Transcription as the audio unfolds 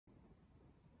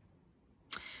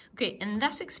Okay, in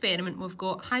this experiment we've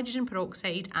got hydrogen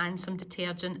peroxide and some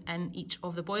detergent in each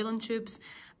of the boiling tubes,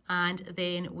 and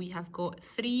then we have got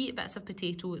 3 bits of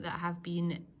potato that have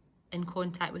been in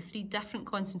contact with 3 different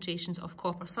concentrations of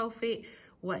copper sulphate,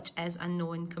 which is a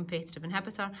non-competitive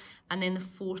inhibitor, and then the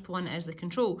 4th one is the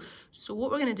control. So what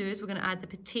we're going to do is we're going to add the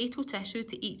potato tissue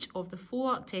to each of the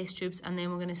 4 test tubes, and then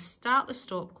we're going to start the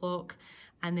stop clock,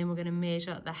 and then we're going to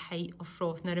measure the height of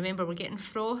froth. Now remember, we're getting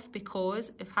froth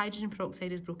because if hydrogen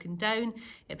peroxide is broken down,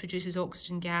 it produces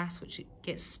oxygen gas, which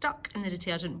gets stuck in the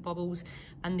detergent bubbles,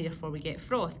 and therefore we get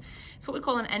froth. It's what we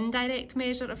call an indirect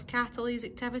measure of catalase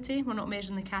activity. We're not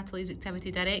measuring the catalase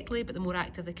activity directly, but the more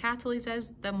active the catalase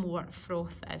is, the more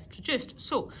froth is produced.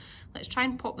 So let's try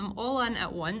and pop them all in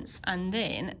at once and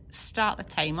then start the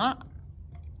timer,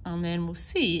 and then we'll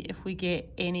see if we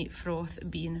get any froth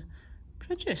being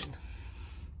produced.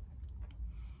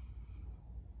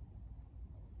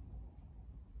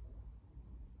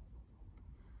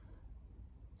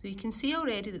 So you can see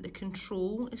already that the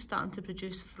control is starting to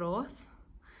produce froth.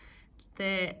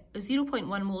 The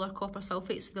 0.1 molar copper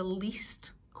sulphate, so the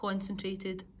least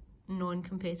concentrated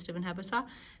non-competitive inhibitor,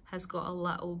 has got a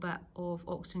little bit of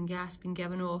oxygen gas being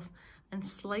given off, and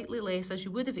slightly less, as you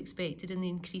would have expected, in the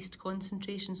increased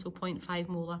concentration, so 0.5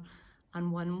 molar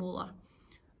and 1 molar.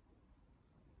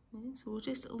 Okay, so we'll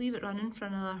just leave it running for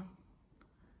another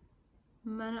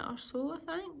minute or so,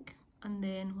 I think, and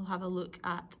then we'll have a look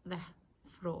at the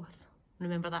froth.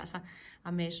 Remember, that's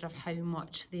a measure of how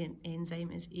much the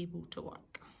enzyme is able to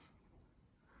work.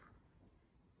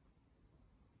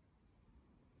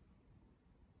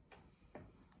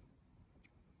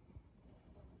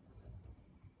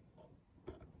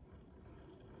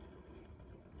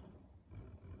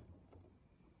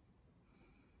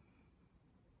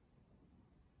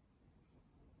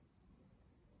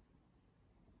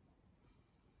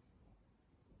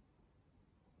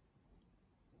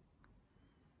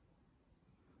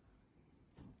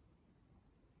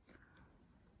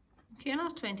 Okay,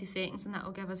 another 20 seconds, and that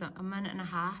will give us a minute and a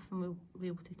half, and we'll be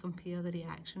able to compare the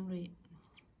reaction rate.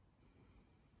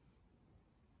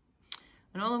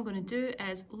 And all I'm going to do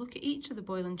is look at each of the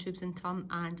boiling tubes in turn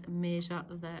and measure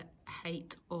the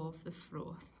height of the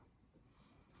froth.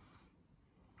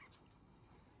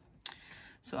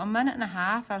 So a minute and a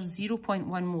half, our 0.1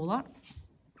 molar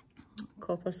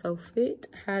copper sulphate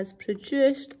has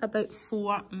produced about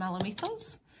 4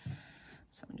 millimetres.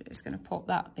 So I'm just going to pop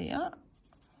that there.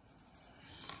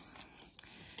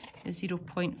 The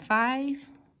 0.5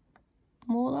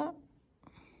 molar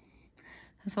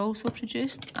has also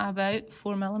produced about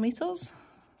 4 millimetres.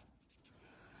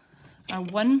 Our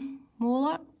 1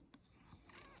 molar,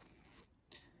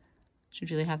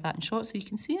 should really have that in shot so you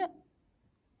can see it,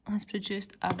 has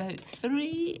produced about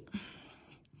 3.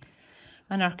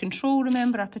 And our control,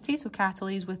 remember, our potato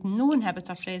catalase with no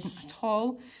inhibitor present at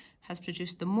all, has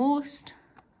produced the most,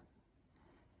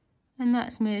 and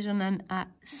that's measuring in at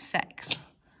 6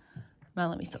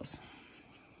 millimetres.